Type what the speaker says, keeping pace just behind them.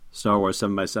Star Wars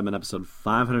 7x7, episode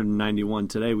 591.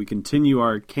 Today we continue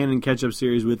our canon catch-up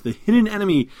series with The Hidden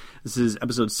Enemy. This is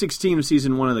episode 16 of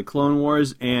season 1 of the Clone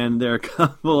Wars, and there are a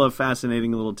couple of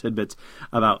fascinating little tidbits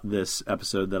about this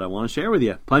episode that I want to share with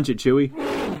you. Punch it, Chewie.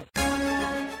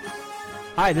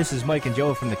 Hi, this is Mike and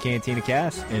Joe from the Cantina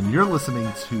Cast. And you're listening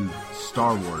to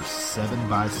Star Wars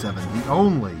 7x7, the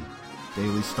only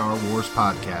daily Star Wars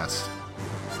podcast.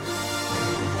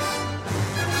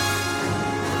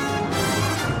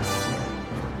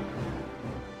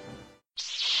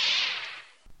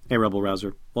 Hey, Rebel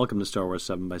Rouser. Welcome to Star Wars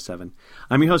 7x7.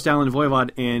 I'm your host, Alan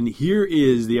Voivod, and here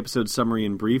is the episode summary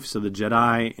in brief. So the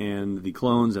Jedi and the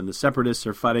clones and the Separatists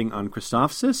are fighting on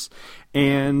Christophsis,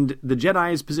 and the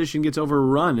Jedi's position gets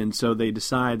overrun, and so they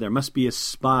decide there must be a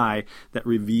spy that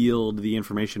revealed the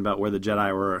information about where the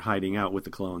Jedi were hiding out with the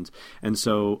clones. And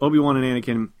so Obi-Wan and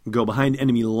Anakin go behind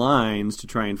enemy lines to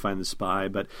try and find the spy,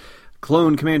 but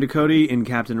Clone Commander Cody and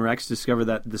Captain Rex discover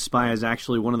that the spy is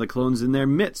actually one of the clones in their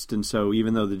midst, and so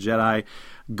even though the Jedi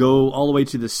go all the way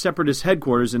to the Separatist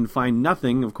headquarters and find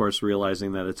nothing, of course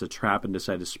realizing that it's a trap and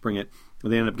decide to spring it,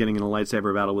 they end up getting in a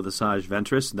lightsaber battle with Asajj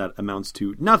Ventress. That amounts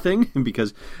to nothing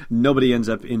because nobody ends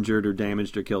up injured or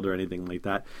damaged or killed or anything like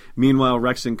that. Meanwhile,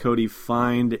 Rex and Cody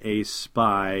find a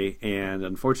spy, and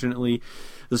unfortunately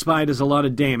the spy does a lot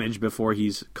of damage before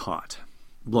he's caught,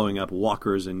 blowing up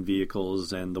walkers and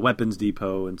vehicles and the weapons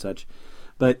depot and such.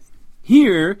 But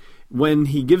here, when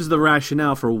he gives the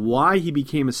rationale for why he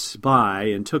became a spy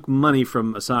and took money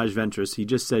from Asajj Ventress, he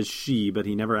just says she, but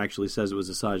he never actually says it was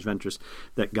Asajj Ventress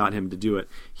that got him to do it.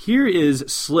 Here is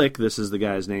Slick, this is the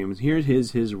guy's name, here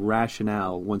is his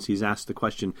rationale once he's asked the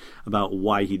question about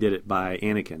why he did it by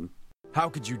Anakin. How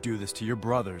could you do this to your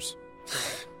brothers?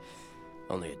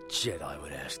 Only a Jedi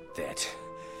would ask that.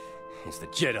 It's the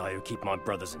Jedi who keep my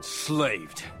brothers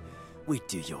enslaved. We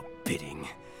do your bidding.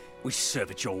 We serve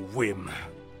at your whim.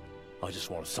 I just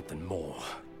wanted something more.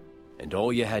 And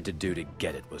all you had to do to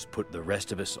get it was put the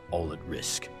rest of us all at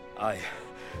risk. I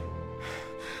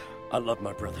love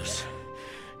my brothers.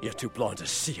 You're too blind to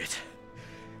see it.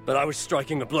 But I was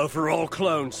striking a blow for all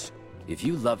clones. If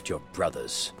you loved your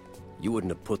brothers, you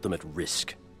wouldn't have put them at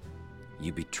risk.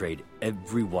 You betrayed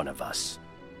every one of us.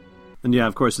 And yeah,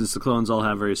 of course, since the clones all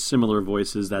have very similar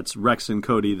voices, that's Rex and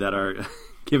Cody that are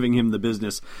giving him the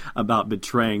business about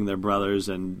betraying their brothers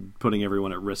and putting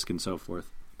everyone at risk and so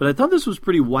forth. But I thought this was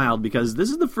pretty wild because this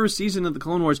is the first season of the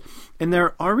Clone Wars, and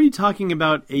they're already talking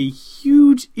about a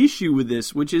huge issue with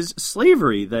this, which is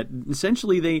slavery, that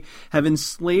essentially they have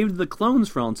enslaved the clones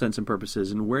for all intents and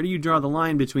purposes. And where do you draw the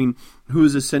line between who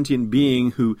is a sentient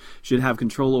being who should have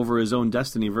control over his own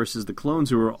destiny versus the clones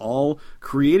who are all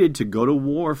created to go to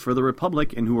war for the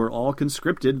Republic and who are all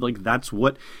conscripted? Like, that's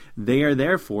what they are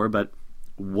there for, but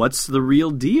what's the real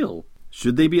deal?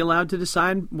 Should they be allowed to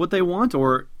decide what they want,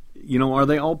 or are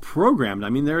they all programmed? I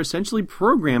mean, they're essentially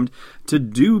programmed to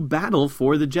do battle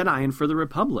for the Jedi and for the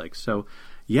Republic. So,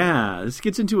 yeah, this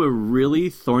gets into a really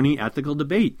thorny ethical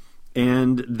debate.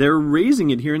 And they're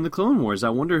raising it here in the Clone Wars. I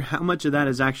wonder how much of that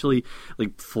is actually,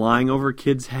 like, flying over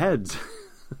kids' heads.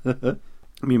 I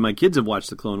mean, my kids have watched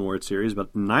the Clone Wars series,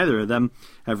 but neither of them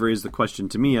have raised the question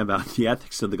to me about the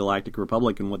ethics of the Galactic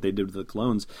Republic and what they did to the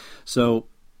clones. So,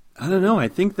 I don't know. I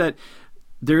think that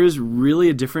there is really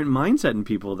a different mindset in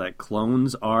people, that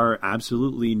clones are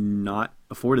absolutely not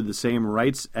afforded the same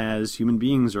rights as human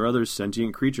beings or other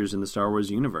sentient creatures in the Star Wars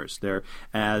universe. They're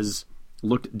as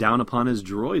looked down upon as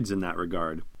droids in that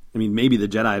regard. I mean, maybe the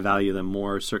Jedi value them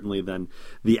more, certainly, than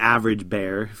the average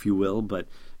bear, if you will, but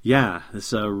yeah,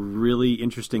 it's a really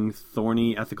interesting,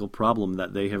 thorny ethical problem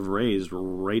that they have raised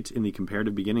right in the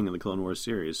comparative beginning of the Clone Wars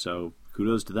series, so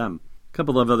kudos to them. A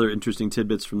couple of other interesting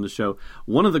tidbits from the show.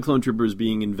 One of the clone troopers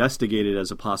being investigated as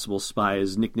a possible spy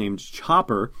is nicknamed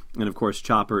Chopper, and of course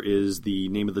Chopper is the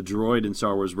name of the droid in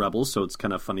Star Wars Rebels, so it's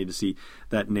kind of funny to see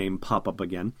that name pop up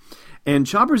again. And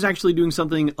Chopper's actually doing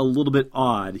something a little bit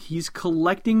odd. He's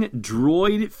collecting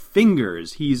droid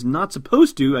fingers. He's not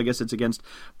supposed to, I guess it's against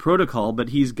protocol, but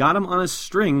he's got them on a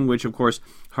string, which of course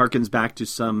harkens back to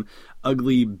some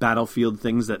ugly battlefield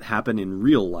things that happen in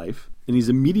real life. And he's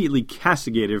immediately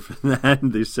castigated for that.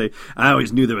 And they say, I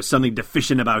always knew there was something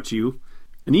deficient about you.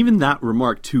 And even that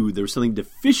remark, too, there was something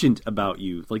deficient about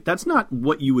you. Like, that's not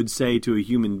what you would say to a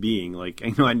human being. Like,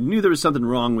 I knew there was something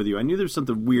wrong with you. I knew there was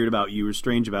something weird about you or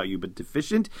strange about you. But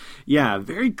deficient? Yeah,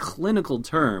 very clinical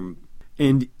term.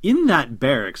 And in that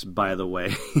barracks, by the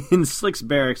way, in Slick's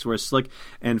barracks where Slick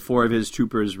and 4 of his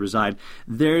troopers reside,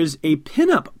 there's a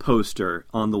pinup poster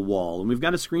on the wall. And we've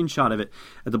got a screenshot of it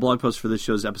at the blog post for this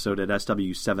show's episode at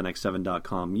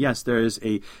sw7x7.com. Yes, there is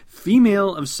a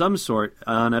female of some sort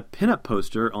on a pinup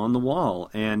poster on the wall.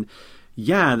 And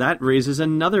yeah, that raises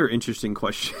another interesting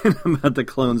question about the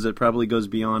clones that probably goes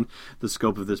beyond the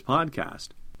scope of this podcast.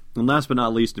 And last but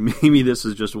not least, maybe this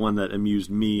is just one that amused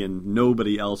me and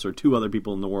nobody else or 2 other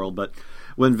people in the world, but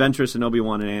when Ventress and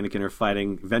Obi-Wan and Anakin are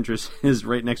fighting, Ventress is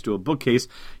right next to a bookcase,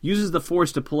 uses the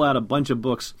Force to pull out a bunch of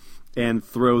books and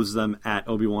throws them at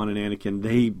Obi-Wan and Anakin.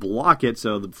 They block it,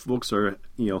 so the books are,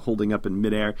 holding up in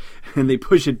midair, and they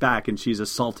push it back, and she's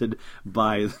assaulted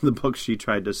by the books she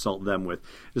tried to assault them with.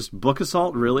 Just book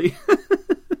assault, really?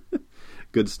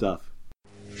 Good stuff.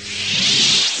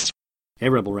 Hey,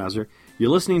 Rebel Rouser.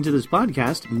 You're listening to this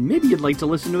podcast, maybe you'd like to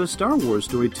listen to a Star Wars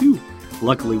story too.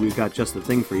 Luckily, we've got just the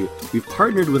thing for you. We've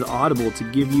partnered with Audible to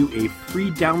give you a free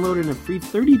download and a free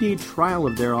 30-day trial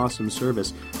of their awesome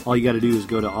service. All you got to do is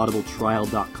go to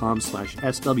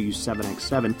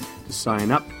audibletrial.com/SW7x7 to sign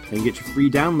up and get your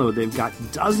free download. They've got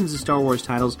dozens of Star Wars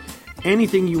titles,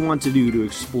 anything you want to do to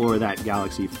explore that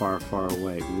galaxy far, far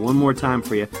away. One more time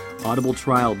for you,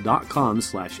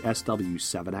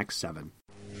 audibletrial.com/SW7x7.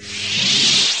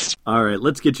 All right,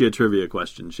 let's get you a trivia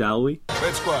question, shall we?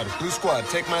 Red squad, blue squad,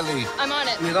 take my lead. I'm on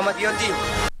it.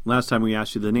 Last time we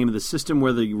asked you the name of the system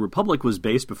where the Republic was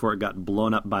based before it got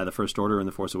blown up by the First Order in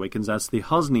The Force Awakens. That's the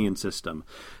Hosnian system.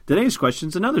 Today's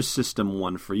question's another system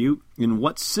one for you. In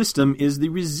what system is the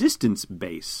Resistance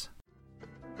base?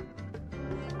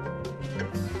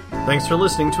 Thanks for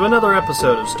listening to another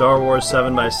episode of Star Wars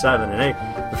 7x7. And hey,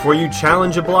 before you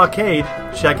challenge a blockade,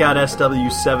 check out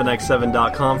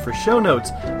SW7x7.com for show notes,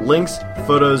 links,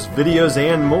 photos, videos,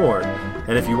 and more.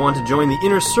 And if you want to join the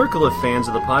inner circle of fans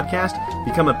of the podcast,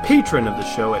 become a patron of the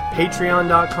show at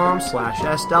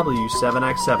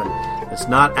patreon.com/SW7x7. It's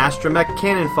not astromech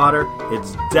cannon fodder,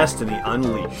 it's Destiny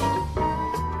Unleashed.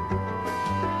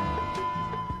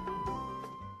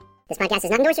 This podcast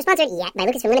is not endorsed or sponsored yet by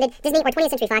Lucasfilm Limited, Disney, or 20th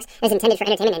Century Fox. It is intended for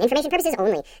entertainment and information purposes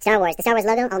only. Star Wars, the Star Wars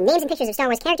logo, all names and pictures of Star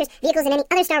Wars characters, vehicles, and any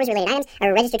other Star Wars-related items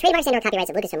are registered trademarks and/or copyrights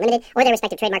of Lucasfilm Limited or their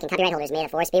respective trademark and copyright holders. May the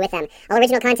Force be with them. All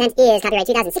original content is copyright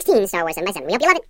 2016 Star Wars 7x7. We hope you love it.